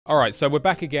Alright, so we're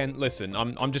back again. Listen,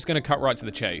 I'm just going to cut right to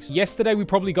the chase. Yesterday, we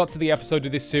probably got to the episode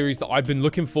of this series that I've been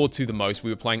looking forward to the most. We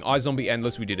were playing iZombie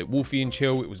Endless. We did it Wolfy and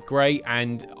Chill. It was great,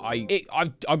 and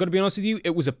I've got to be honest with you, it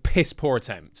was a piss poor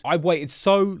attempt. I waited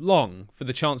so long for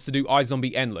the chance to do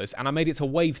iZombie Endless, and I made it to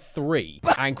wave 3.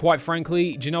 And quite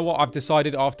frankly, do you know what? I've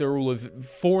decided after all of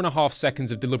 4.5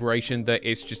 seconds of deliberation that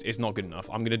it's not good enough.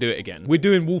 I'm going to do it again. We're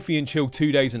doing Wolfy and Chill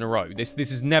 2 days in a row. This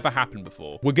has never happened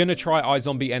before. We're going to try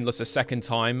iZombie Endless a second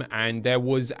time, and there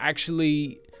was a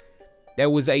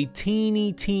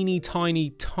teeny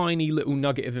tiny little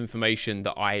nugget of information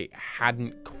that I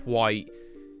hadn't quite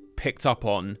picked up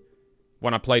on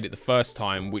when I played it the first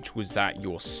time, which was that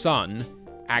your son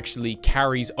actually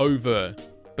carries over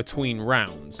between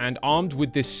rounds. And armed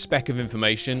with this speck of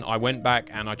information, I went back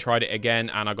and I tried it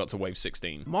again, and I got to wave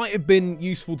 16. Might have been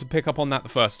useful to pick up on that the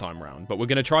first time round, but we're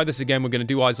going to try this again. We're going to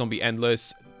do iZombie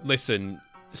Endless. Listen,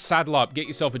 saddle up, get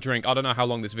yourself a drink. I don't know how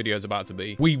long this video is about to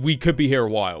be. We could be here a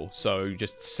while, so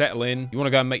just settle in. You want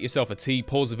to go and make yourself a tea,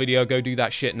 pause the video, go do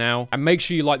that shit now. And make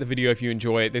sure you like the video if you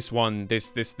enjoy it. This one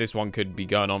could be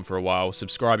going on for a while.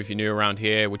 Subscribe if you're new around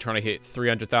here. We're trying to hit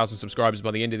 300,000 subscribers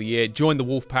by the end of the year. Join the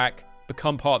Wolf Pack.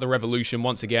 Become part of the revolution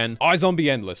once again. iZombie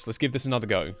Endless. Let's give this another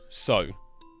go. So,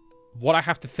 what I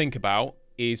have to think about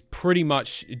is pretty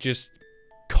much just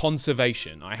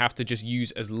conservation. I have to just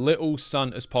use as little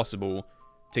sun as possible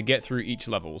to get through each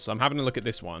level. So I'm having a look at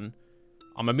this one.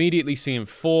 I'm immediately seeing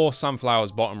 4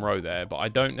 sunflowers bottom row there, but I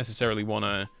don't necessarily want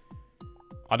to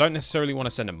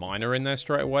send a miner in there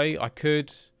straight away. I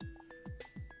could.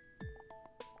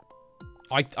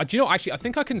 Do you know, actually, I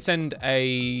think I can send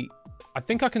a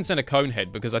cone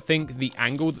head, because I think the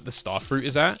angle that the starfruit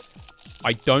is at,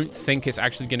 I don't think it's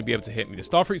actually going to be able to hit me. The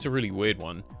starfruit's a really weird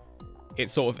one. It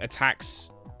sort of attacks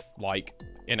like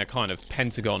in a kind of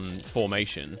pentagon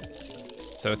formation.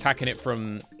 So attacking it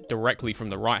directly from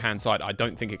the right-hand side, I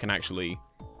don't think it can actually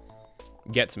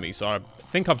get to me. So I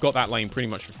think I've got that lane pretty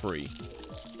much for free.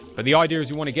 But the idea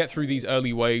is we want to get through these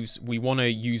early waves. We want to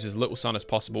use as little sun as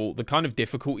possible. The kind of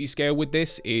difficulty scale with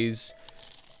this is,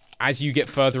 as you get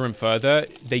further and further,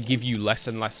 they give you less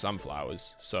and less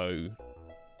sunflowers. So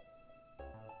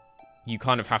you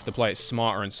kind of have to play it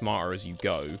smarter and smarter as you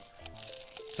go.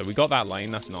 So we got that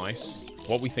lane. That's nice.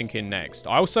 What we thinking next?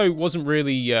 I also wasn't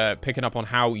really picking up on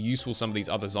how useful some of these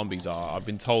other zombies are. I've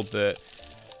been told that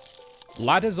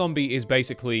Ladder Zombie is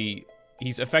basically,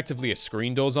 he's effectively a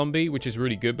screen door zombie, which is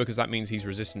really good because that means he's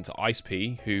resistant to Ice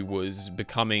P, who was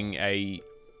becoming a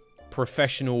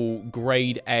professional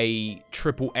grade A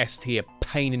triple S tier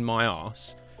pain in my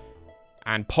ass.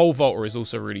 And Pole Vaulter is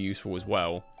also really useful as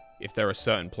well if there are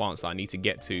certain plants that I need to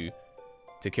get to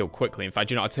kill quickly. In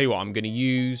fact, you know, I'll tell you what, I'm going to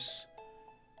use...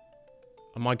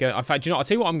 In fact, you know, I'll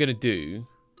tell you what I'm going to do.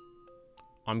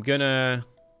 I'm going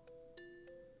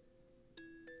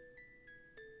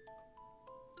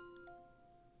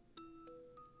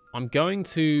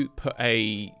to put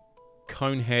a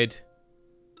cone head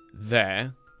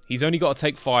there. He's only got to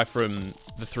take fire from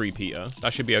the 3-peater.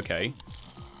 That should be okay.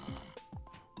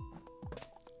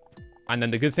 And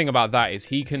then the good thing about that is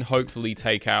he can hopefully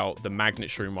take out the magnet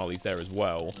shroom while he's there as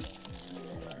well.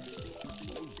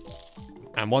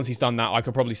 And once he's done that, I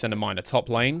could probably send a miner top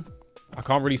lane. I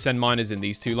can't really send miners in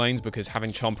these 2 lanes because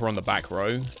having Chomper on the back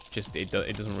row, just it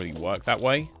doesn't really work that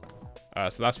way.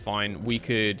 So that's fine. We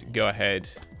could go ahead.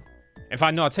 In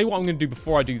fact, no, I'll tell you what I'm going to do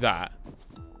before I do that.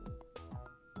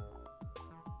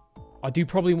 I do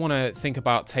probably want to think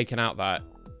about taking out that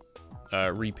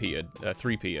repeated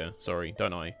 3-peater, sorry,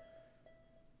 don't I?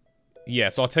 Yeah,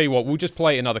 so I'll tell you what, we'll just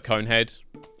play another cone head.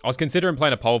 I was considering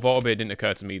playing a pole vault, but it didn't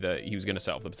occur to me that he was going to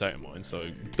set off the potato mine, so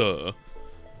duh.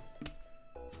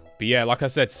 But yeah, like I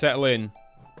said, settle in.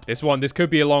 This could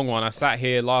be a long one. I sat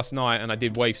here last night and I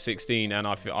did wave 16, and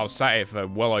I was sat here for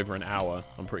well over an hour,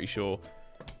 I'm pretty sure.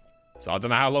 So I don't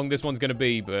know how long this one's going to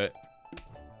be, but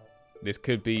this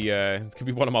could be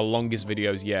one of my longest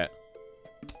videos yet.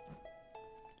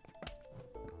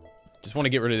 Just want to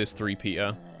get rid of this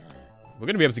 3-peater. We're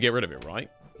going to be able to get rid of it,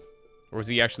 right? Or is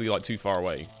he actually, like, too far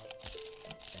away?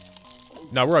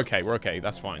 No, we're okay. We're okay.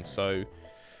 That's fine. So,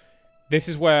 this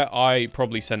is where I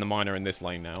probably send the miner in this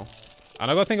lane now.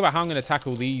 And I've got to think about how I'm going to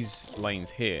tackle these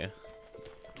lanes here.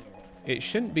 It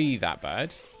shouldn't be that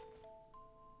bad.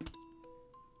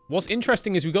 What's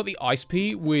interesting is we got the Ice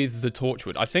P with the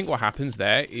Torchwood. I think what happens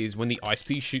there is when the Ice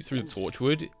P shoots through the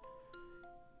Torchwood,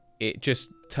 it just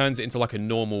turns it into, like, a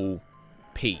normal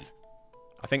P.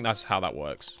 I think that's how that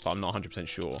works, but I'm not 100%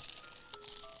 sure.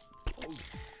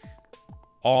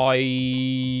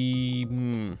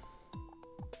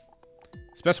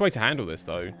 It's the best way to handle this,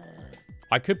 though.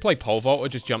 I could play Pole Vault or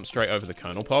just jump straight over the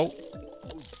Kernel Pole.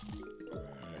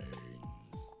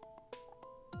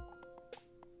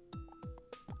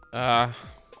 But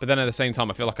then at the same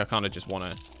time, I feel like I kind of just want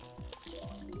to...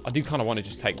 I do kind of want to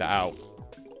just take that out.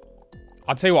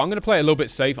 I'll tell you what, I'm going to play it a little bit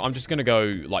safe. I'm just going to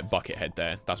go, like, bucket head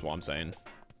there. That's what I'm saying.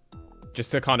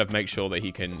 Just to kind of make sure that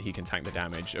he can tank the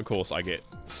damage. Of course, I get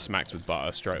smacked with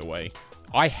butter straight away.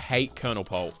 I hate Colonel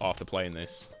Pult after playing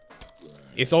this.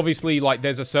 It's obviously, like,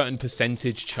 there's a certain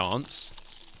percentage chance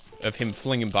of him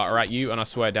flinging butter at you, and I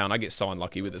swear down, I get so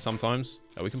unlucky with it sometimes.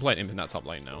 Oh, we can play an imp in that top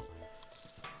lane now.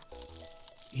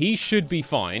 He should be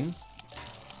fine.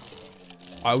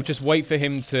 I'll just wait for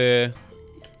him to...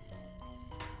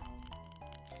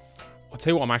 I'll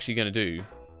tell you what I'm actually going to do.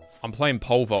 I'm playing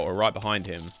Pole Vaulter right behind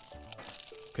him.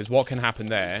 Because what can happen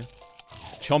there...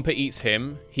 Chomper eats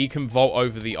him. He can vault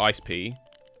over the Ice Pea.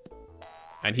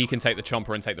 And he can take the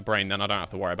Chomper and take the Brain. Then I don't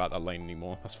have to worry about that lane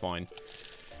anymore. That's fine.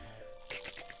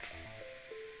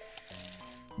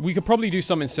 We could probably do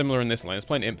something similar in this lane. Let's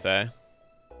play an Imp there.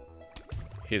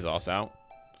 His ass out.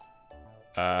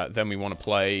 Then we want to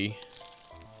play...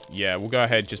 Yeah, we'll go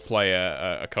ahead, just play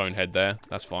a Cone Head there.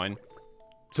 That's fine.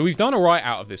 So we've done alright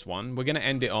out of this one. We're going to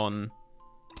end it on...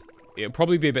 It'll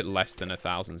probably be a bit less than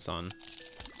 1,000 sun.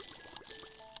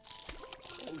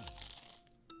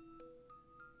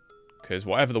 Because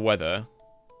whatever the weather...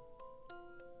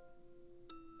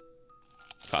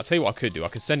 In fact, I'll tell you what I could do. I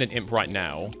could send an Imp right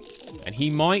now. And he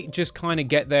might just kind of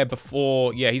get there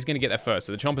before... Yeah, he's going to get there first.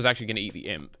 So the Chomper's actually going to eat the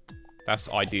Imp. That's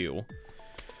ideal.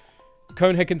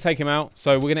 Conehead can take him out.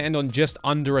 So we're going to end on just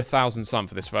under 1,000 sun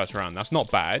for this first round. That's not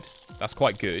bad. That's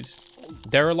quite good.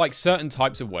 There are like certain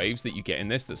types of waves that you get in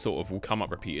this that sort of will come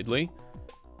up repeatedly.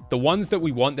 The ones that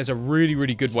we want, there's a really,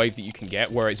 really good wave that you can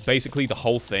get where it's basically the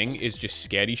whole thing is just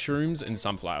scaredy shrooms and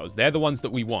sunflowers. They're the ones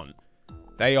that we want.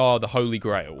 They are the holy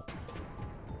grail.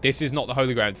 This is not the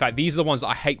holy grail. In fact, these are the ones that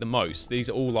I hate the most. These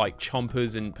are all like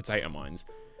chompers and potato mines.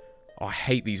 Oh, I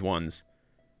hate these ones.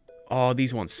 Oh,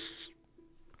 these ones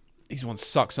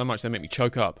suck so much. They make me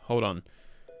choke up. Hold on.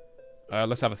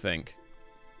 Let's have a think.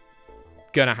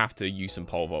 Gonna have to use some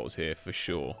pole vaulters here for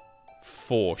sure.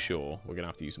 For sure. We're gonna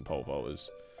have to use some pole vaulters.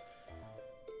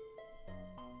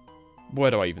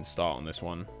 Where do I even start on this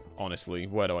one? Honestly,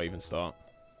 where do I even start?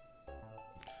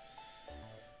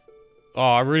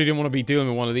 Oh, I really didn't want to be dealing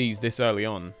with one of these this early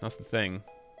on. That's the thing.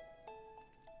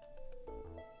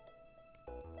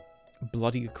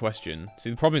 Bloody good question. See,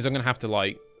 the problem is I'm going to have to,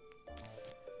 like...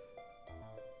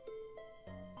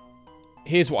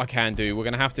 Here's what I can do. We're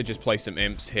going to have to just play some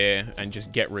imps here and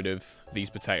just get rid of these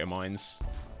potato mines.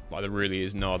 Like, there really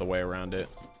is no other way around it.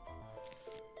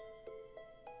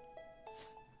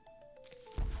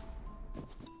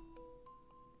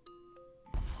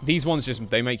 These ones just,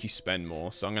 they make you spend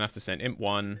more. So I'm going to have to send Imp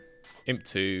 1, Imp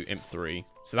 2, Imp 3.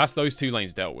 So that's those two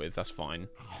lanes dealt with. That's fine.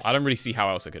 I don't really see how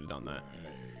else I could have done that.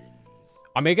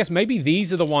 I mean, I guess maybe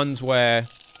these are the ones where...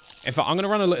 In fact, I'm going to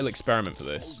run a little experiment for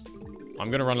this.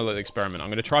 I'm going to run a little experiment. I'm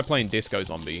going to try playing Disco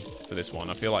Zombie for this one.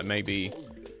 I feel like maybe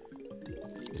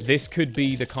this could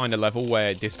be the kind of level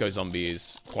where Disco Zombie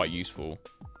is quite useful.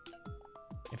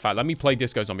 In fact, let me play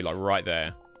Disco Zombie like right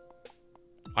there.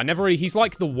 I never really... He's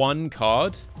like the one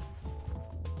card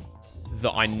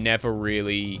that I never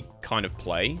really kind of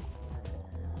play.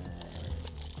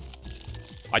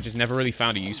 I just never really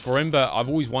found a use for him, but I've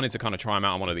always wanted to kind of try him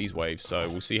out on one of these waves, so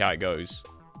we'll see how it goes.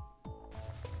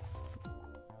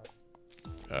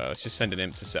 Let's just send an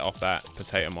imp to set off that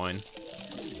potato mine.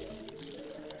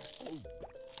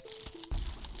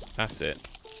 That's it.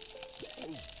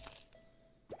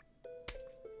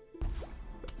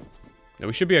 No,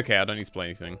 we should be okay. I don't need to play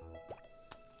anything.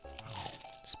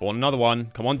 Spawn another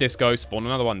one. Come on, Disco. Spawn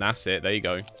another one. That's it. There you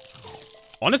go.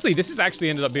 Honestly, this has actually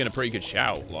ended up being a pretty good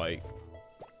shout. Like,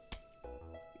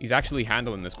 he's actually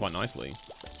handling this quite nicely.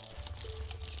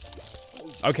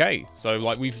 Okay, so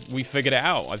like we've figured it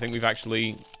out. I think we've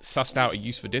actually sussed out a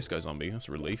use for Disco Zombie. That's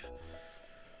a relief.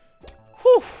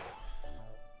 Whew.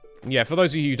 Yeah, for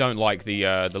those of you who don't like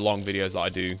the long videos that I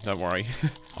do, don't worry.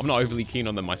 I'm not overly keen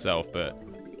on them myself, but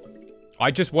I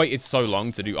just waited so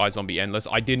long to do iZombie Endless.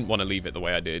 I didn't want to leave it the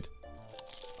way I did.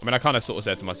 I mean, I kind of sort of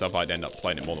said to myself I'd end up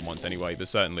playing it more than once anyway, but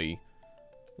certainly,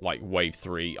 like, Wave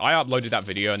 3. I uploaded that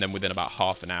video, and then within about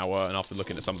half an hour, and after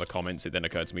looking at some of the comments, it then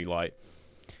occurred to me, like,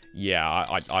 yeah,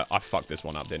 I fucked this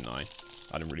one up, didn't I?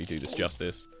 I didn't really do this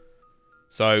justice.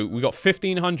 So, we got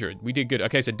 1,500. We did good.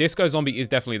 Okay, so Disco Zombie is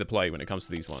definitely the play when it comes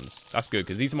to these ones. That's good,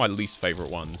 because these are my least favorite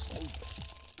ones.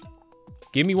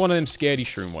 Give me one of them Scaredy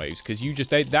Shroom waves, because you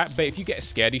just... if you get a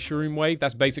Scaredy Shroom wave,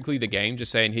 that's basically the game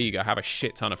just saying, here you go, have a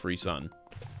shit ton of free sun.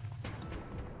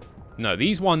 No,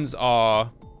 these ones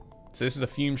are... So this is a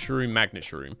Fume Shroom, Magnet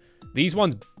Shroom. These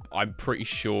ones, I'm pretty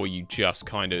sure you just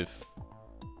kind of...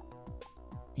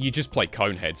 You just play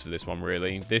cone heads for this one,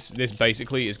 really. This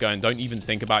basically is going, don't even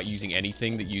think about using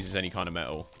anything that uses any kind of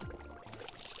metal.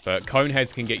 But cone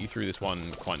heads can get you through this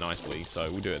one quite nicely, so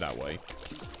we'll do it that way.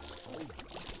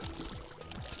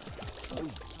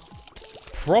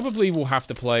 Probably will have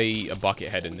to play a bucket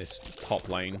head in this top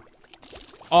lane.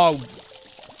 Oh.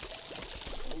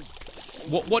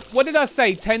 What did I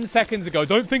say 10 seconds ago?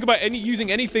 Don't think about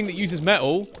using anything that uses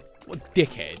metal. What a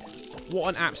dickhead.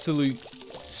 What an absolute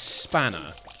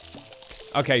spanner.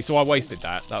 Okay, so I wasted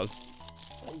that. That was...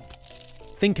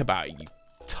 Think about it, you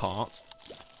tart.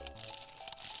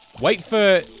 Wait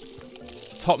for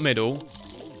top middle.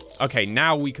 Okay,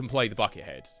 now we can play the bucket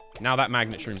head. Now that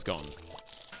magnet shroom's gone.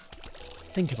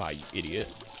 Think about it, you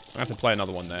idiot. I have to play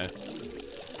another one there.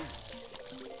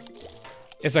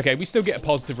 It's okay, we still get a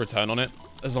positive return on it,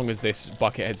 as long as this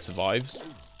bucket head survives.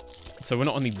 So we're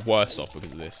not only worse off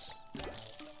because of this.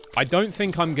 I don't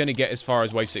think I'm going to get as far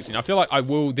as wave 16. I feel like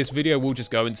this video will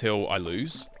just go until I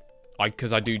lose.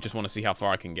 Because I do just want to see how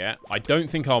far I can get. I don't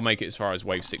think I'll make it as far as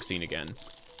wave 16 again.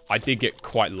 I did get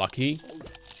quite lucky.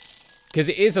 Because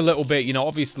it is a little bit, you know,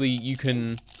 obviously you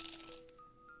can...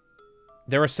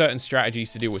 There are certain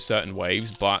strategies to deal with certain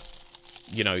waves, but,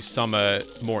 you know, some are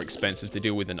more expensive to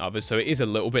deal with than others. So it is a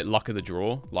little bit luck of the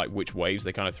draw, like which waves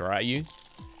they kind of throw at you.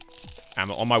 And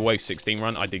on my wave 16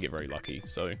 run, I did get very lucky,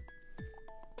 so...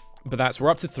 But we're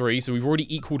up to 3, so we've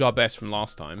already equaled our best from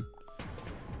last time.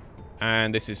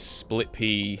 And this is split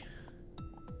P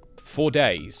 4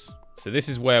 days. So this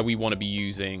is where we want to be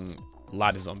using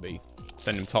Ladder Zombie.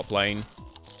 Send him top lane.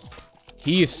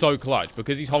 He is so clutch.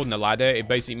 Because he's holding the ladder, it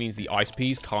basically means the ice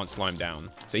Ps can't slow him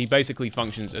down. So he basically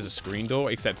functions as a screen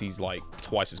door, except he's like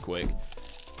twice as quick.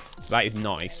 So that is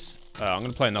nice. I'm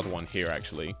going to play another one here,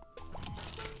 actually.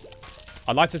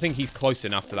 I'd like to think he's close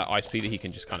enough to that ice P that he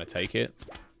can just kind of take it.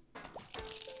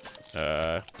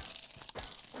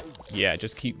 Yeah,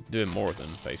 just keep doing more of them,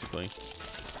 basically.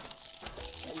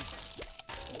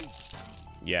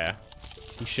 Yeah,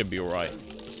 he should be alright.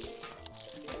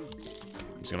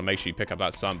 Just gonna make sure you pick up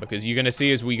that sun, because you're gonna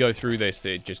see as we go through this,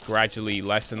 it just gradually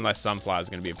less and less sunflowers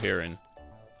are gonna be appearing.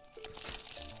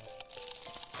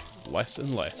 Less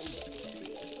and less.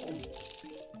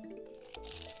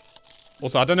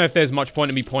 Also, I don't know if there's much point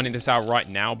in me pointing this out right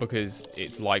now, because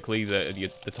it's likely that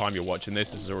the time you're watching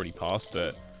this has already passed,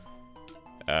 but...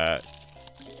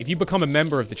 if you become a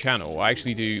member of the channel, I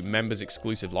actually do members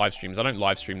exclusive live streams. I don't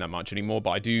live stream that much anymore,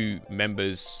 but I do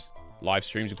members live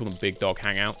streams. We call them Big Dog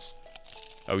Hangouts.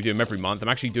 We do them every month. I'm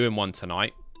actually doing one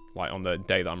tonight, like on the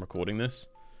day that I'm recording this.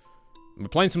 We're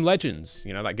playing some Legends,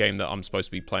 you know, that game that I'm supposed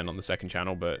to be playing on the second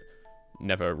channel, but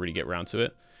never really get around to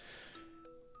it.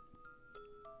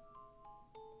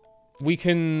 We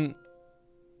can...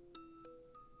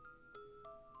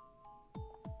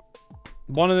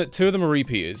 Two of them are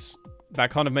repeaters. That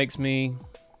kind of makes me...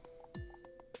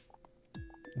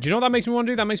 Do you know what that makes me want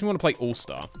to do? That makes me want to play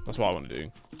All-Star. That's what I want to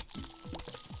do.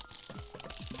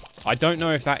 I don't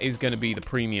know if that is going to be the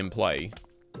premium play.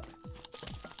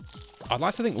 I'd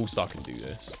like to think All-Star can do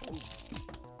this.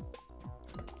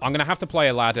 I'm going to have to play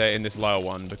a ladder in this lower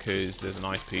one because there's an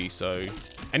ice P, so...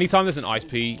 Anytime there's an ice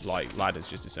P, like, ladder's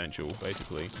just essential,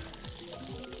 basically.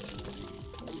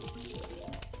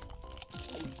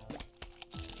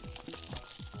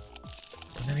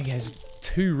 And then he has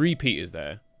 2 repeaters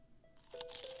there.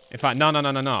 In fact, no.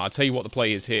 I'll tell you what the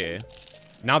play is here.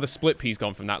 Now the split P's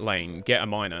gone from that lane. Get a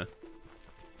miner.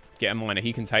 Get a miner.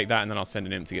 He can take that, and then I'll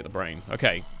send him to get the brain.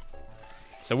 Okay.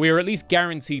 So we are at least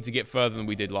guaranteed to get further than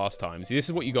we did last time. See, this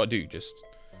is what you got to do. Just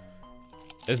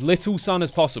as little sun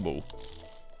as possible.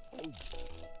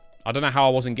 I don't know how I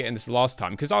wasn't getting this last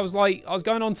time. Because I was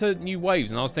going on to new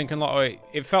waves, and I was thinking, like,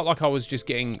 it felt like I was just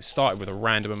getting started with a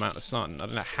random amount of sun. I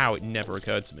don't know how it never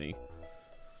occurred to me.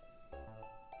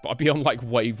 But I'd be on, like,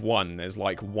 wave 1. There's,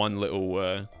 like, one little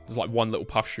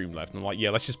puff shroom left. And I'm like,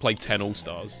 yeah, let's just play 10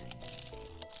 All-Stars.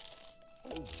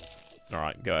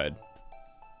 Alright, go ahead.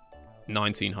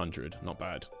 1900. Not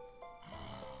bad.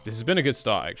 This has been a good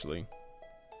start, actually.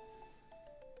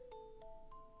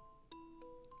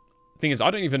 Thing is,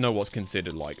 I don't even know what's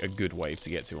considered, like, a good wave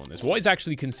to get to on this. What is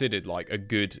actually considered, like, a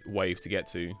good wave to get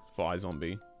to for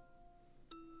iZombie?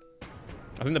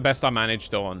 I think the best I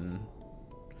managed on...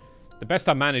 The best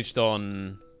I managed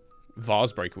on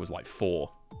Vase Breaker was, like, 4.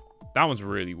 That one's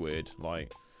really weird.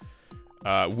 Like,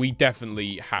 we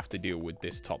definitely have to deal with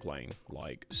this top lane.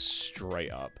 Like,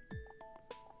 straight up.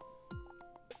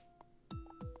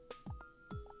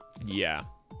 Yeah.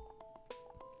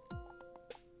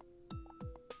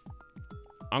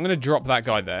 I'm going to drop that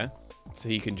guy there, so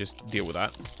he can just deal with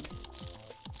that.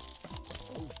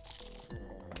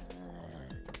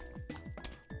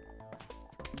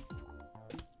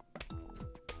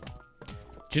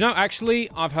 Do you know, actually,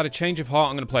 I've had a change of heart.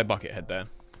 I'm going to play Buckethead there.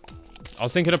 I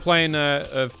was thinking of playing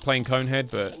Conehead,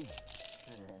 but...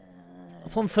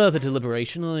 Upon further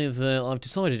deliberation, I've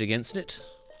decided against it.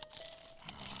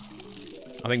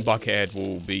 I think Buckethead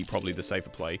will be probably the safer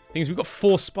play. Thing is, we've got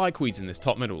 4 Spikeweeds in this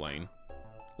top middle lane.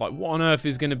 Like, what on earth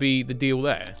is going to be the deal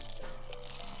there?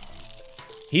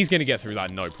 He's going to get through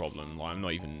that no problem. Like, I'm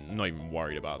not even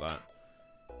worried about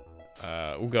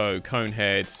that. We'll go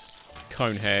Conehead,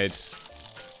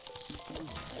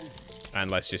 and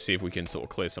let's just see if we can sort of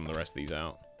clear some of the rest of these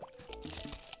out.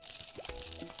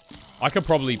 I could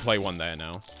probably play one there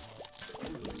now.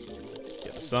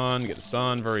 Get the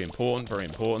sun. Very important, very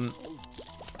important.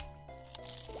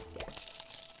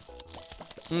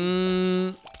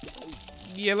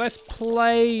 Yeah, let's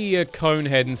play a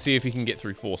Conehead and see if he can get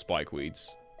through 4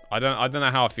 Spikeweeds. I don't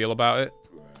know how I feel about it.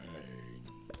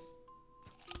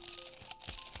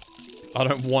 I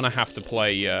don't want to have to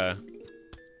play. I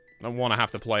don't want to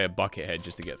have to play a Buckethead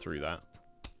just to get through that.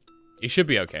 It should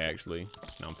be okay, actually.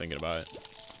 Now I'm thinking about it.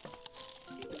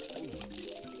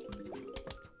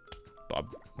 But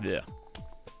yeah,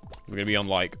 we're gonna be on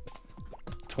like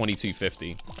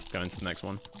 2250 going to the next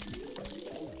one.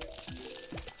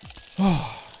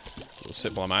 We'll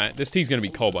sip while I'm at it. This tea's gonna be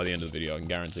cold by the end of the video, I can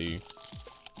guarantee you.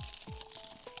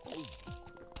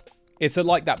 It's at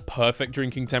like that perfect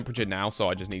drinking temperature now, so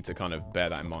I just need to kind of bear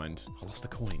that in mind. I lost a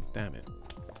coin, damn it.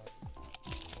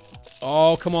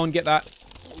 Oh, come on, get that.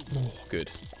 Oh, good.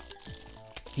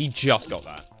 He just got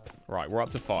that. Right, we're up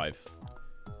to 5.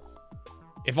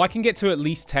 If I can get to at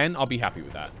least 10, I'll be happy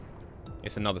with that.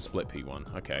 It's another split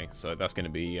P1. Okay, so that's going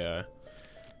to be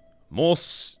more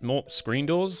screen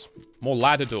doors, more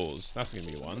ladder doors. That's going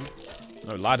to be one.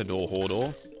 No ladder door,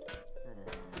 Hordor.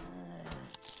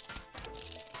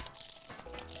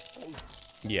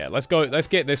 Yeah, let's go. Let's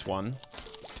get this one.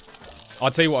 I'll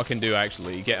tell you what I can do,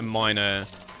 actually. Get a minor...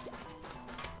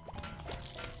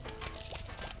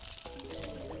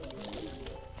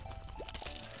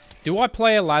 Do I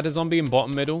play a ladder zombie in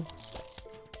bottom middle?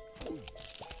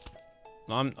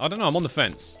 I don't know. I'm on the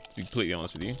fence, to be completely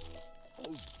honest with you.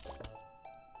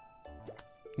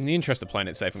 In the interest of playing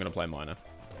it safe, I'm going to play minor.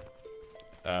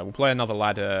 We'll play another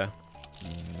ladder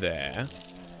there.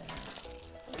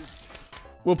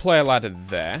 We'll play a ladder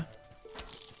there.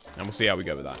 And we'll see how we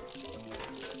go with that.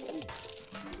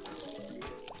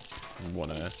 We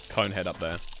want a Conehead up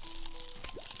there.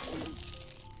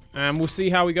 And we'll see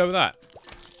how we go with that.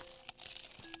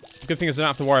 The good thing is I don't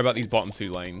have to worry about these bottom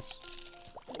 2 lanes.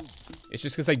 It's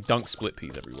just because they dunk split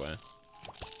peas everywhere.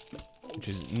 Which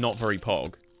is not very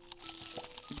pog.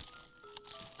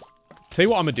 Tell you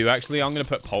what I'm going to do, actually. I'm going to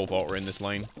put Pole Vaulter in this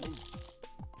lane.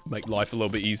 Make life a little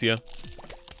bit easier.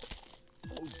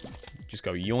 Just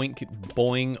go yoink,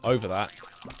 boing, over that.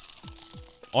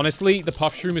 Honestly, the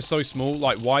Puff Shroom is so small.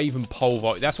 Like, why even Pole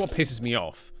Vault? That's what pisses me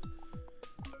off.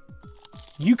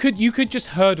 You could just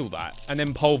hurdle that and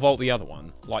then pole vault the other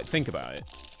one. Like, think about it.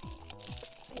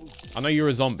 I know you're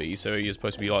a zombie, so you're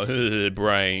supposed to be like,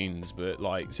 brains, but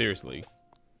like, seriously.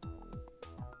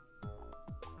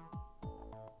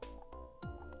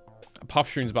 A Puff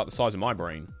Shroom's about the size of my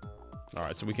brain.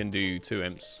 Alright, so we can do 2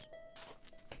 imps.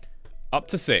 Up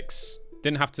to 6.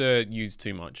 Didn't have to use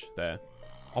too much there.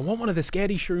 I want one of the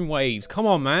scaredy shroom waves. Come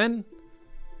on, man.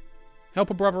 Help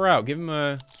a brother out. Give him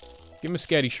a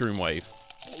scaredy shroom wave.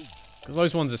 Because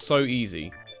those ones are so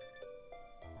easy.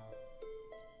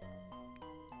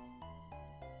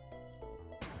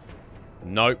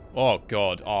 Nope. Oh,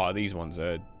 God. Oh, these ones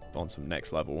are on some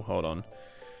next level. Hold on.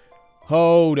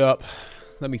 Hold up.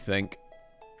 Let me think.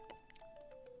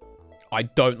 I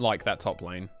don't like that top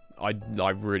lane. I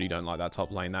really don't like that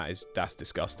top lane. That's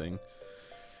disgusting.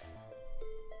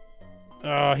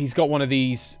 He's got one of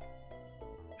these.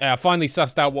 I finally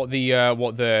sussed out what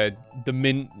the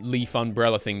mint leaf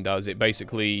umbrella thing does. It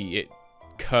basically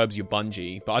curbs your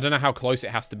bungee, but I don't know how close it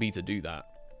has to be to do that.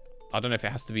 I don't know if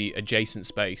it has to be adjacent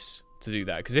space to do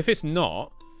that. Because if it's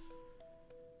not,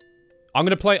 I'm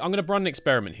gonna run an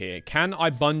experiment here. Can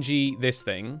I bungee this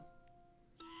thing?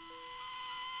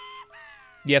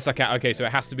 Yes, I can. Okay, so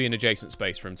it has to be an adjacent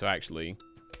space for him to actually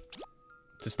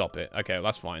stop it. Okay, well,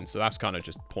 that's fine. So that's kind of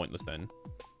just pointless then.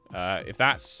 If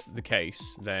that's the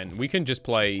case, then we can just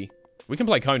play... We can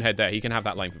play Conehead there. He can have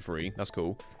that lane for free. That's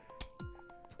cool.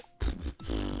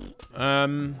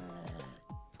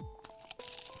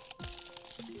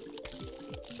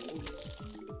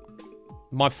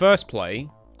 My first play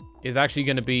is actually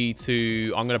going to be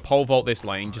to... I'm going to pole vault this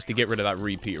lane just to get rid of that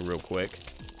repeater real quick.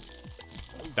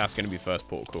 That's going to be first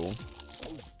port call.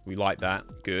 We like that.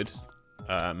 Good.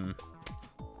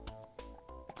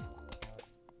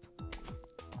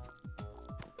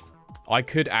 I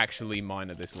could actually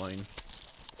miner this lane.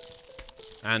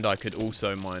 And I could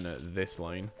also miner this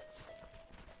lane.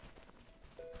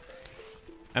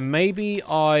 And maybe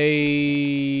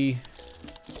I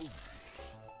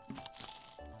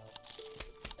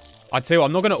tell you what,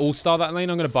 I'm not going to all-star that lane.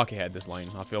 I'm going to buckethead this lane.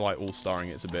 I feel like all-starring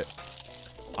it's a bit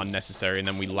unnecessary. And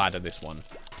then we ladder this one.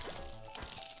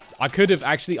 I could have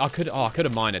actually... I could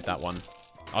have minered that one.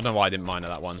 I don't know why I didn't miner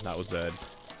that one. That was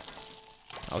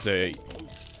a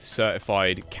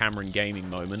certified Cameron Gaming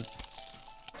moment.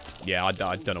 Yeah, I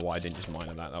don't know why I didn't just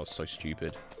miner that. That was so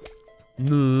stupid.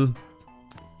 No.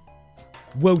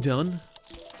 Well done.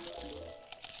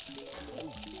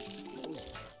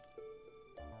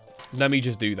 Let me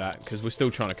just do that, because we're still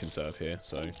trying to conserve here,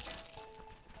 so...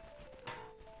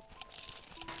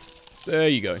 There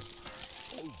you go.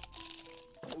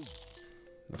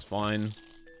 That's fine.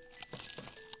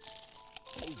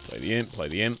 Play the imp, play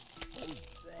the imp.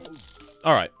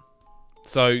 Alright.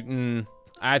 So,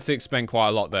 I had to expend quite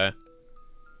a lot there.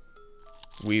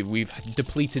 We've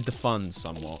depleted the funds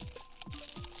somewhat.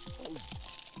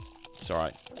 It's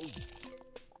alright.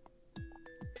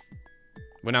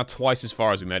 We're now twice as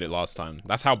far as we made it last time.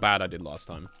 That's how bad I did last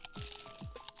time.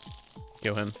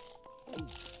 Kill him.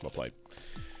 Well played.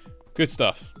 Good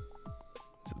stuff.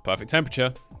 It's at the perfect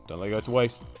temperature. Don't let it go to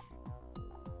waste.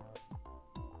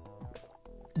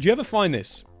 Do you ever find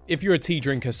this? If you're a tea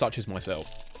drinker such as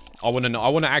myself, I want to know. I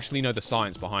want to actually know the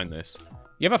science behind this.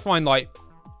 You ever find, like,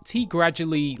 tea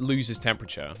gradually loses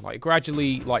temperature, like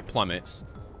gradually, like, plummets,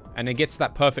 and it gets to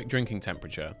that perfect drinking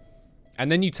temperature,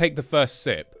 and then you take the first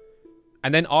sip,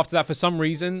 and then after that, for some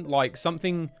reason, like,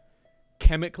 something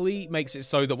chemically makes it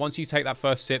so that once you take that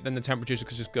first sip, then the temperature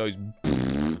just goes.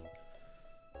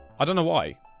 I don't know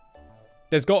why.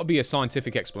 There's got to be a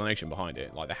scientific explanation behind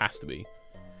it. Like, there has to be.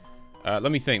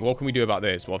 Let me think. What can we do about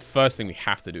this? Well, first thing we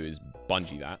have to do is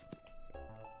bungee that.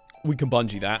 We can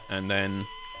bungee that, and then...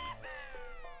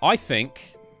 I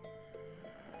think...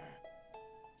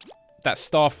 that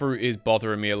starfruit is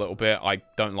bothering me a little bit. I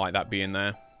don't like that being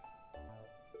there.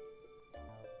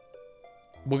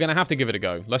 We're going to have to give it a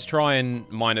go. Let's try and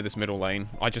miner this middle lane.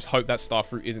 I just hope that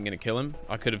starfruit isn't going to kill him.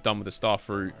 I could have done with the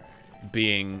starfruit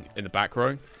being in the back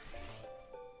row.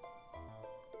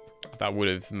 That would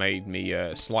have made me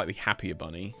a slightly happier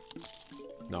bunny.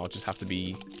 No, I'll just have to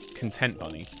be content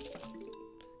bunny.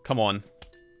 Come on.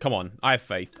 Come on. I have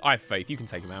faith. I have faith. You can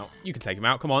take him out. You can take him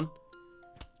out. Come on.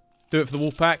 Do it for the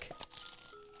wolf pack.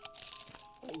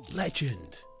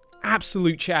 Legend.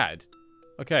 Absolute Chad.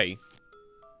 Okay.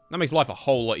 That makes life a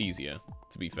whole lot easier,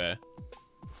 to be fair.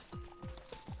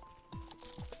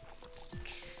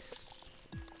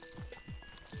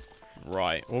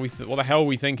 Right. What the hell are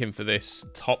we thinking for this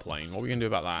top lane? What are we going to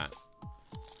do about that?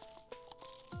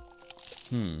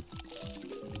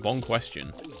 Long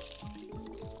question.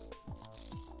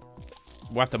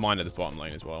 We'll have to miner this bottom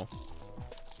lane as well.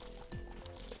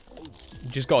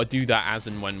 Just got to do that as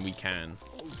and when we can.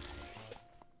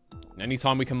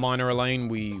 Anytime we can miner a lane,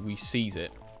 we seize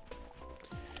it.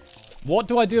 What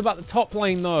do I do about the top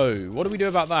lane, though? What do we do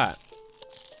about that?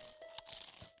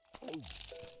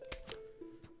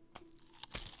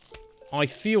 I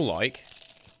feel like...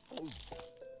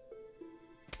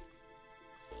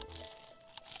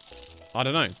 I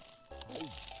don't know.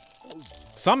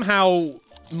 Somehow,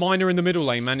 Miner in the middle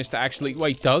lane managed to actually...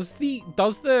 Wait, does the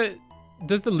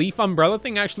leaf umbrella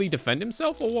thing actually defend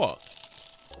himself, or what?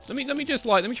 Let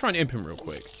me try and imp him real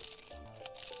quick.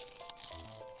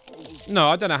 No,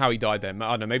 I don't know how he died there.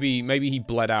 I don't know. Maybe he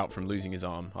bled out from losing his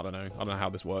arm. I don't know. I don't know how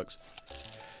this works.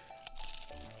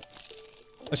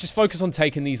 Let's just focus on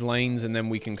taking these lanes, and then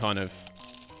we can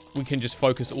just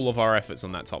focus all of our efforts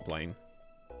on that top lane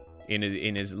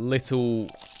in as little,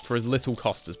 for as little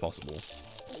cost as possible.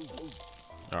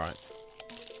 All right.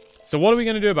 So what are we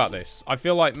going to do about this? I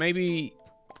feel like maybe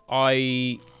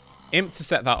I imp to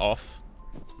set that off,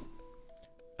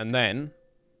 and then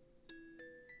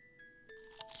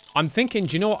I'm thinking,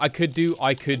 do you know what I could do?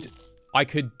 I could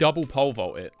double pole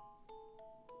vault it.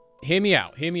 Hear me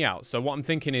out, hear me out. So what I'm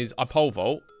thinking is I pole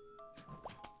vault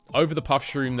over the puff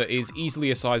shroom that is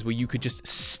easily a size where you could just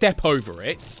step over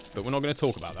it, but we're not going to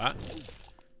talk about that.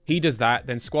 He does that,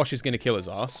 then Squash is going to kill his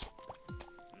ass.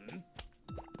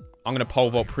 I'm going to pole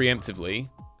vault preemptively,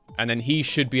 and then he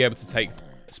should be able to take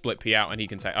Split P out, and he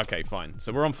can take... Okay, fine.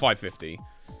 So we're on 550.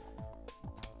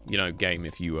 You know, game,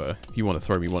 if you want to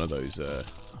throw me one of those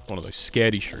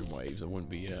scaredy shroom waves, I wouldn't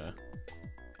be...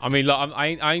 I mean, look,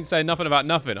 I ain't saying nothing about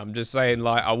nothing. I'm just saying,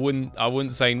 like, I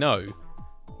wouldn't say no.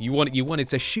 You wanted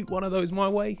to shoot one of those my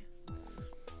way?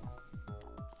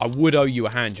 I would owe you a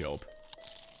hand job.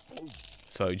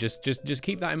 So just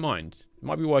keep that in mind. It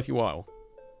might be worth your while.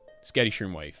 Scaredy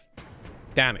Shroom Wave.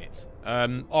 Damn it.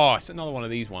 Oh, it's another one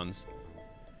of these ones.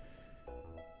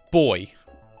 Boy.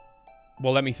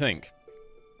 Well, let me think.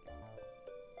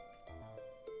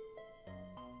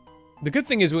 The good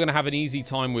thing is we're going to have an easy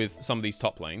time with some of these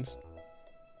top lanes.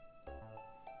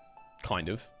 Kind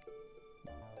of.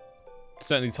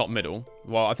 Certainly top middle.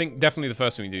 Well, I think definitely the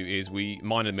first thing we do is we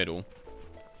mine the middle.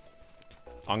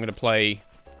 I'm going to play...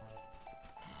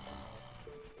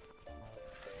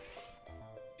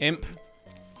 Imp.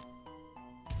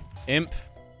 Imp.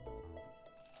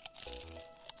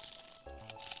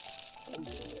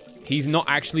 He's not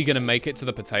actually going to make it to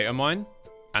the potato mine,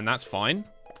 and that's fine.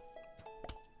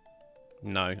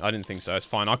 No, I didn't think so. It's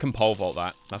fine. I can pole vault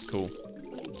that. That's cool.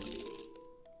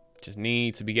 Just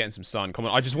need to be getting some sun. Come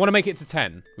on. I just want to make it to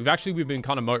 10. We've been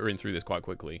kind of motoring through this quite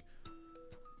quickly.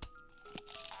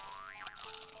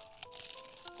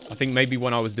 I think maybe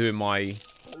when I was doing my...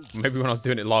 Maybe when I was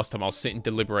doing it last time, I was sitting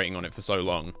deliberating on it for so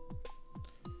long.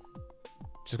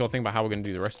 Just got to think about how we're going to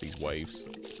do the rest of these waves.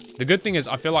 The good thing is,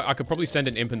 I feel like I could probably send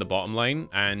an imp in the bottom lane,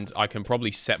 and I can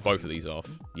probably set both of these off.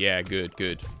 Yeah, good,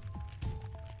 good.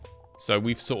 So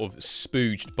we've sort of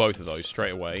spooged both of those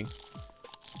straight away.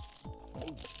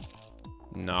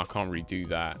 No, I can't really do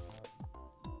that.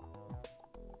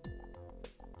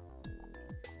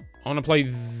 I want to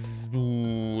play...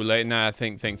 Ooh, nah,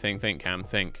 think, Cam,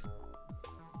 think.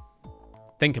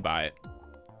 Think about it.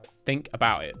 Think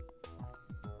about it.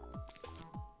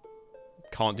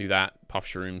 Can't do that. Puff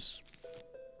shrooms.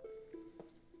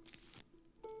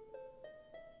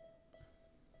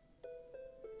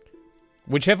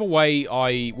 Whichever way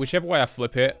I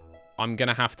flip it, I'm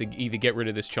gonna have to either get rid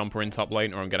of this chomper in top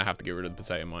lane, or I'm gonna have to get rid of the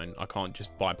potato mine. I can't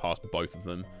just bypass both of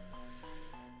them.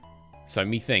 So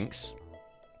methinks.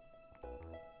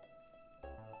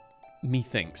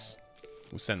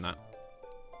 We'll send that.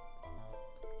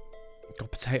 God,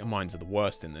 potato mines are the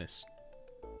worst in this.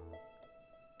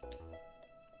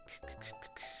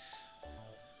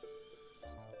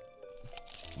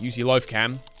 Use your loaf,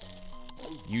 Cam.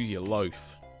 Use your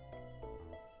loaf.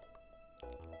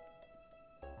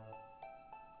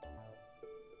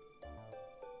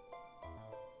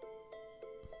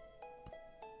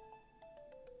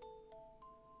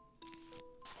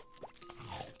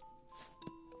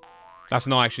 That's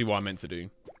not actually what I meant to do.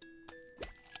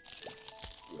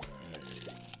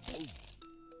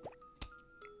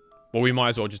 Well, we might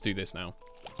as well just do this now.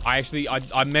 I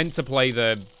meant to play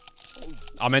the...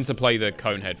 I meant to play the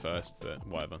cone head first, but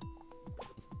whatever.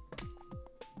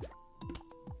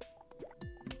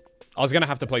 I was going to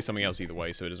have to play something else either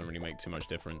way, so it doesn't really make too much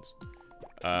difference.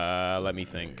 Let me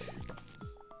think.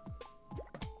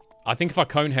 I think if I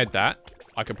cone head that,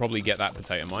 I could probably get that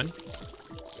potato mine.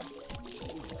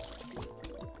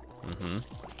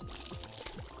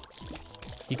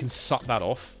 You can suck that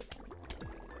off.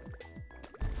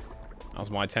 That was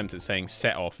my attempt at saying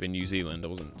set off in New Zealand. I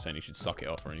wasn't saying you should suck it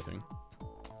off or anything.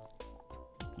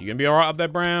 You gonna be alright up there,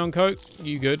 brown coat?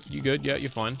 You good? You good? Yeah, you're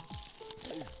fine.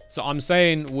 So I'm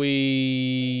saying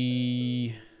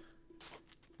we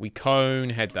cone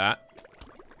head that.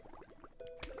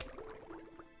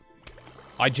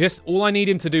 All I need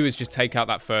him to do is just take out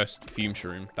that first fume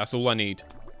shroom. That's all I need.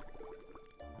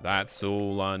 That's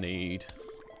all I need.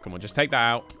 Come on, just take that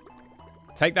out.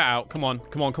 Take that out. Come on.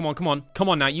 Come on, come on, come on. Come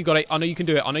on now, you got it. I know you can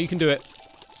do it. I know you can do it.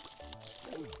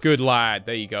 Good lad.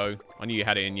 There you go. I knew you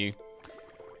had it in you.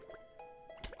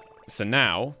 So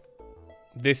now,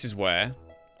 this is where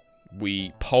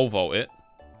we pole vault it.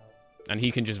 And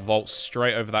he can just vault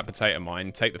straight over that potato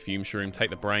mine. Take the fume shroom, take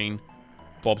the brain.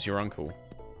 Bob's your uncle.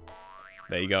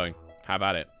 There you go. Have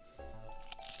at it.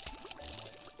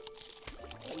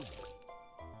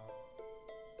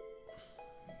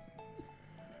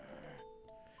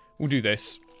 We'll do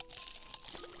this.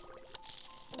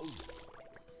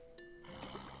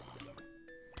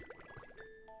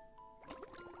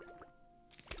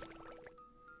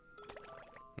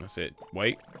 That's it.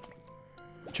 Wait.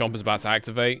 Chomper's about to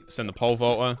activate. Send the pole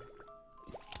vaulter.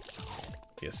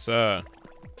 Yes, sir.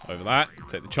 Over that.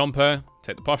 Take the chomper.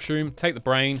 Take the puff shroom. Take the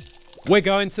brain. We're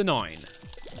going to 9.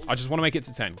 I just want to make it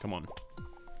to 10. Come on.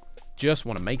 Just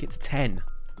want to make it to 10.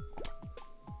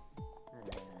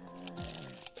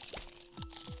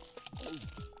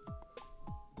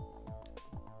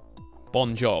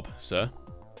 Bon job, sir.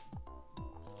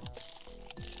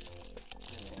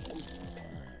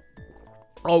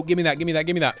 Oh, give me that, give me that,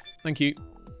 give me that. Thank you.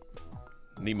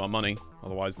 Need my money,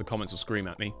 otherwise the comments will scream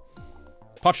at me.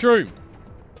 Puff shroom!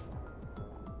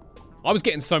 I was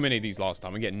getting so many of these last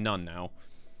time. I'm getting none now.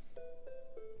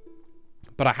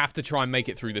 But I have to try and make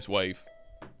it through this wave.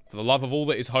 For the love of all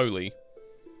that is holy.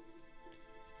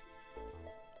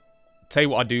 Tell you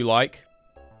what I do like.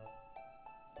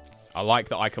 I like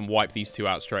that I can wipe these two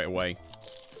out straight away.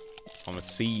 I'm going to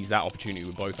seize that opportunity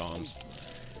with both arms.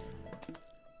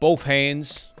 Both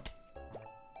hands.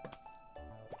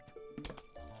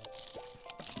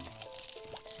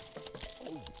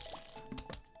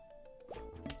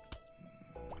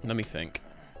 Let me think.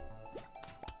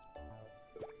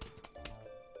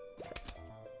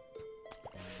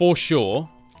 For sure.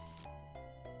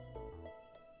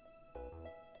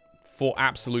 For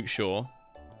absolute sure.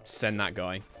 Send that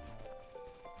guy.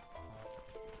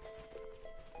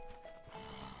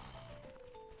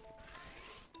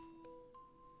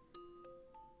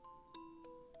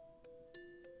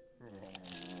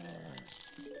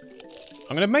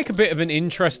 I'm going to make a bit of an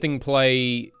interesting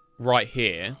play right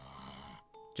here.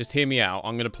 Just hear me out.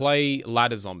 I'm going to play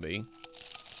Ladder Zombie.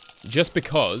 Just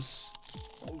because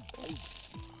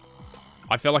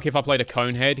I feel like if I played a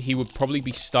Conehead, he would probably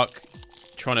be stuck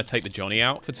trying to take the Johnny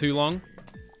out for too long.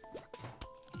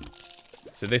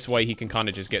 So this way he can kind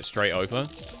of just get straight over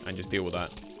and just deal with that.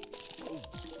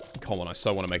 Come on, I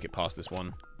so want to make it past this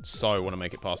one. So want to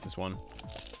make it past this one.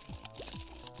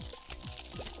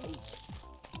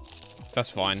 That's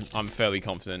fine. I'm fairly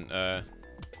confident. A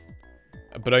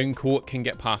Brown Court can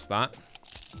get past that.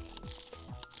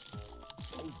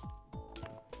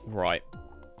 Right.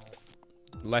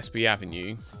 Lesby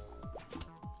Avenue.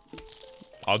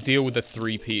 I'll deal with the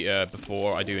 3-peater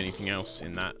before I do anything else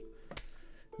in that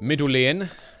middle lane.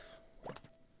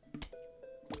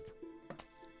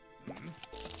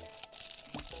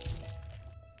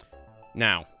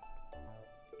 Now,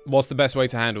 what's the best way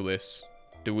to handle this?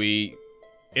 Do we...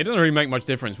 It doesn't really make much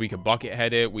difference. We could bucket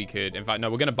head it. We could... In fact,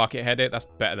 no, we're going to bucket head it. That's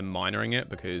better than minoring it,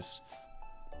 because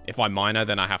if I minor,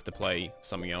 then I have to play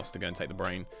something else to go and take the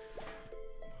brain.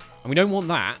 And we don't want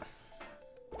that.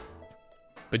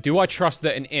 But do I trust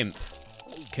that an imp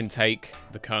can take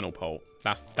the kernel pult?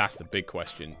 That's the big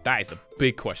question. That is the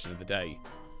big question of the day.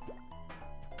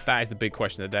 That is the big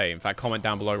question of the day. In fact, comment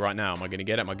down below right now. Am I going to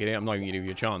get it? Am I getting it? I'm not even going to give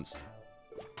you a chance.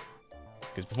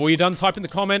 Because before you're done typing the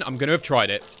comment, I'm going to have tried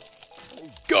it.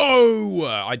 Go!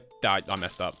 I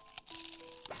messed up.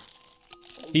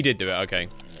 He did do it, okay.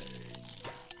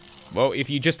 Well, if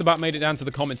you just about made it down to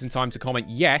the comments in time to comment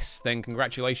yes, then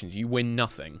congratulations. You win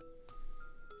nothing.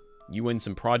 You win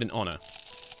some pride and honor.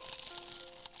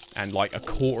 And like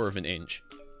 1/4 of an inch.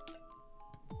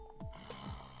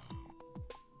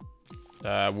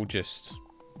 We'll just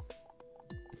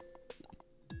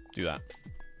do that.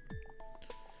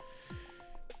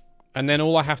 And then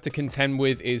all I have to contend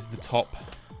with is the top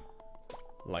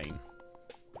lane.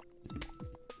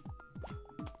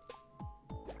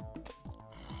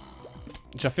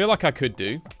 Which I feel like I could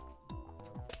do.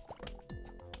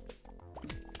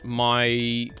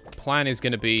 My plan is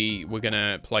going to be, we're going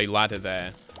to play ladder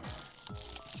there.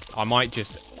 I might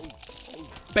just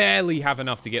barely have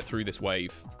enough to get through this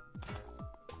wave.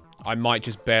 I might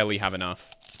just barely have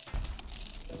enough.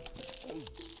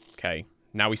 Okay,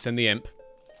 now we send the imp.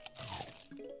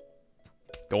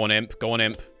 Go on, imp. Go on,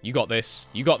 imp. You got this.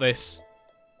 You got this.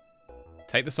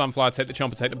 Take the sunflower, take the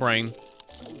chomper, take the brain.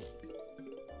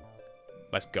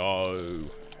 Let's go.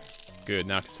 Good,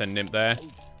 now I can send an imp there.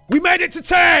 We made it to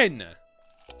 10!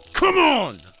 Come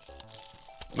on!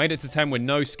 Made it to 10 with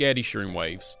no scaredy shroom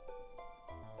waves.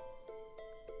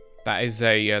 That is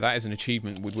an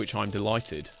achievement with which I'm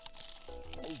delighted.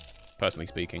 Personally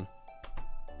speaking.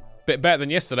 Bit better than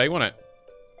yesterday, wasn't it?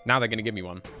 Now they're going to give me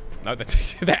one. No,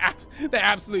 they're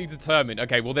absolutely determined.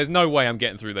 Okay, well, there's no way I'm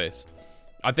getting through this.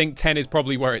 I think 10 is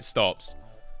probably where it stops.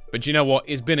 But you know what?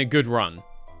 It's been a good run.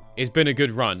 It's been a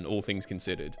good run, all things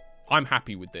considered. I'm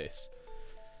happy with this.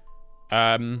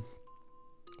 Yeah,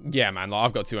 man, like,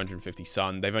 I've got 250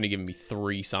 sun. They've only given me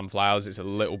 3 sunflowers. It's a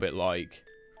little bit like...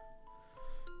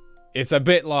 It's a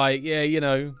bit like, yeah, you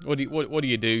know, what do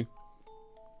you do?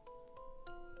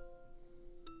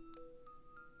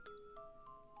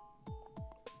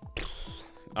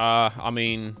 I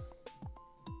mean...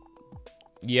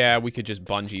 Yeah, we could just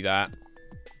bungee that.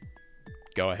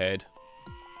 Go ahead.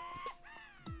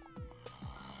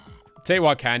 Tell you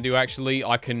what I can do, actually.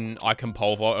 I can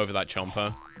pole vault over that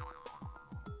chomper.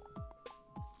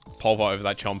 Pole vault over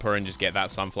that chomper and just get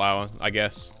that sunflower, I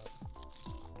guess.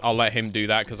 I'll let him do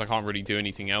that because I can't really do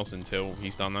anything else until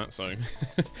he's done that, so...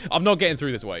 I'm not getting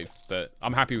through this wave, but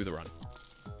I'm happy with the run.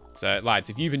 So, lads,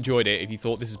 if you've enjoyed it, if you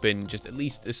thought this has been just at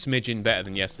least a smidgen better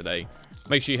than yesterday,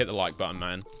 make sure you hit the like button,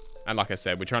 man. And like I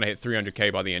said, we're trying to hit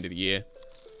 300k by the end of the year.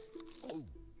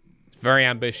 It's very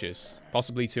ambitious.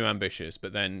 Possibly too ambitious,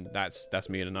 but then that's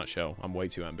me in a nutshell. I'm way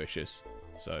too ambitious.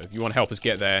 So if you want to help us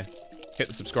get there, hit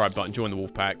the subscribe button, join the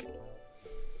Wolf Pack.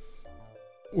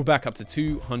 We're back up to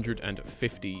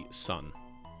 250 sun.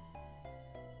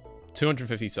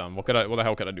 250 sun. What the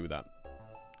hell could I do with that?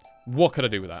 What could I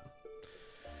do with that?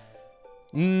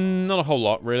 Not a whole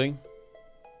lot, really.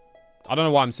 I don't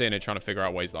know why I'm sitting here trying to figure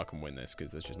out ways that I can win this,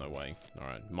 because there's just no way.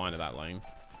 Alright, mine of that lane.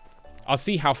 I'll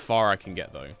see how far I can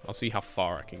get, though. I'll see how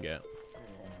far I can get.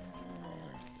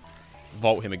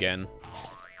 Vault him again.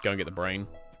 Go and get the brain.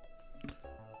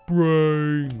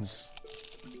 Brains!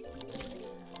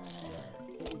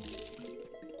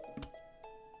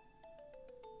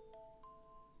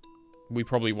 We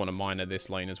probably want to miner this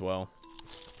lane as well.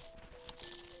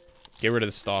 Get rid of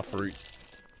the star fruit.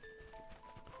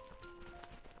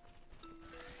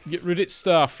 Get rid of its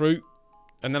star fruit.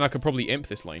 And then I could probably imp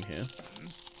this lane here.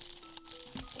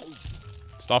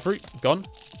 Star fruit, gone.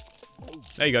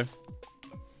 There you go.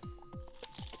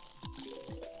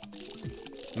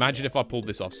 Imagine if I pulled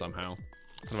this off somehow.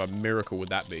 What kind of a miracle would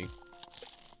that be?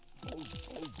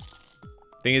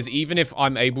 Thing is, even if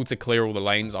I'm able to clear all the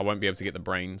lanes, I won't be able to get the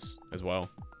brains as well.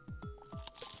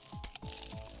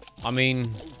 I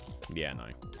mean, yeah, no.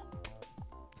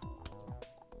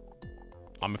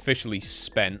 I'm officially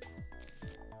spent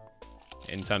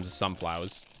in terms of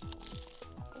sunflowers.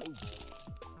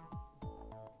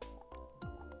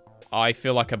 I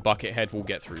feel like a Buckethead will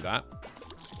get through that.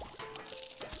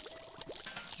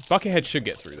 Buckethead should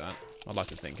get through that. I'd like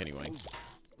to think, anyway.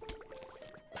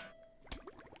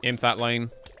 Imp that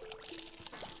lane.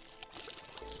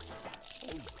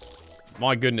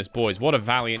 My goodness, boys. What a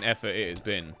valiant effort it has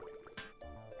been.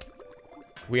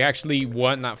 We actually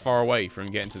weren't that far away from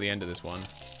getting to the end of this one.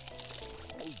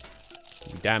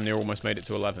 We damn near almost made it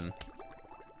to 11.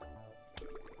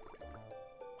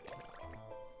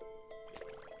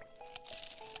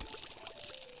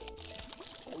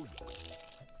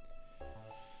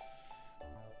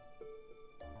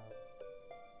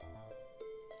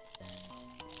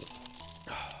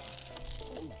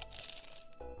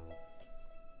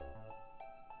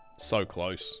 So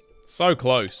close. So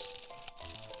close.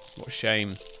 What a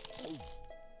shame.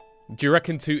 Do you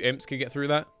reckon 2 imps could get through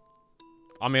that?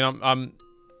 I mean,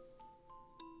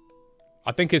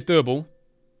 I think it's doable.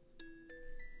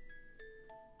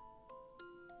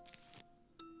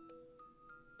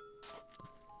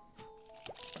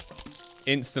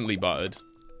 Instantly buttered.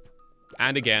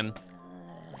 And again.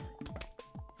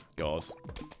 God.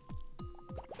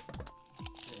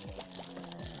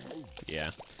 Yeah.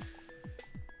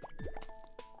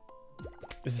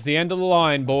 This is the end of the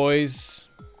line, boys.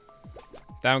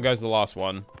 Down goes the last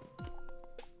one.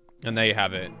 And there you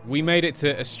have it. We made it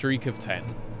to a streak of 10.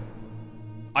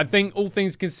 I think, all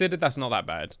things considered, that's not that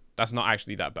bad. That's not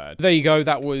actually that bad. There you go.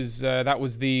 That was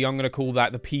the, I'm going to call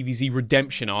that the PvZ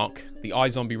redemption arc. The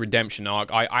iZombie redemption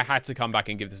arc. I had to come back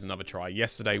and give this another try.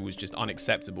 Yesterday was just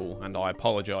unacceptable. And I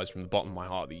apologize from the bottom of my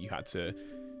heart that you had to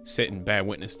sit and bear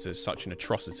witness to such an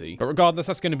atrocity. But regardless,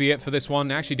 that's going to be it for this one.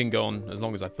 It actually didn't go on as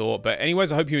long as I thought. But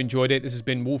anyways, I hope you enjoyed it. This has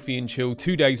been Wolfy and Chill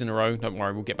 2 days in a row. Don't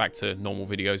worry, we'll get back to normal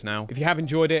videos now. If you have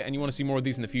enjoyed it and you want to see more of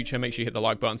these in the future, make sure you hit the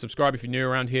like button, subscribe if you're new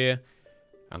around here,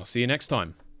 and I'll see you next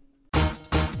time.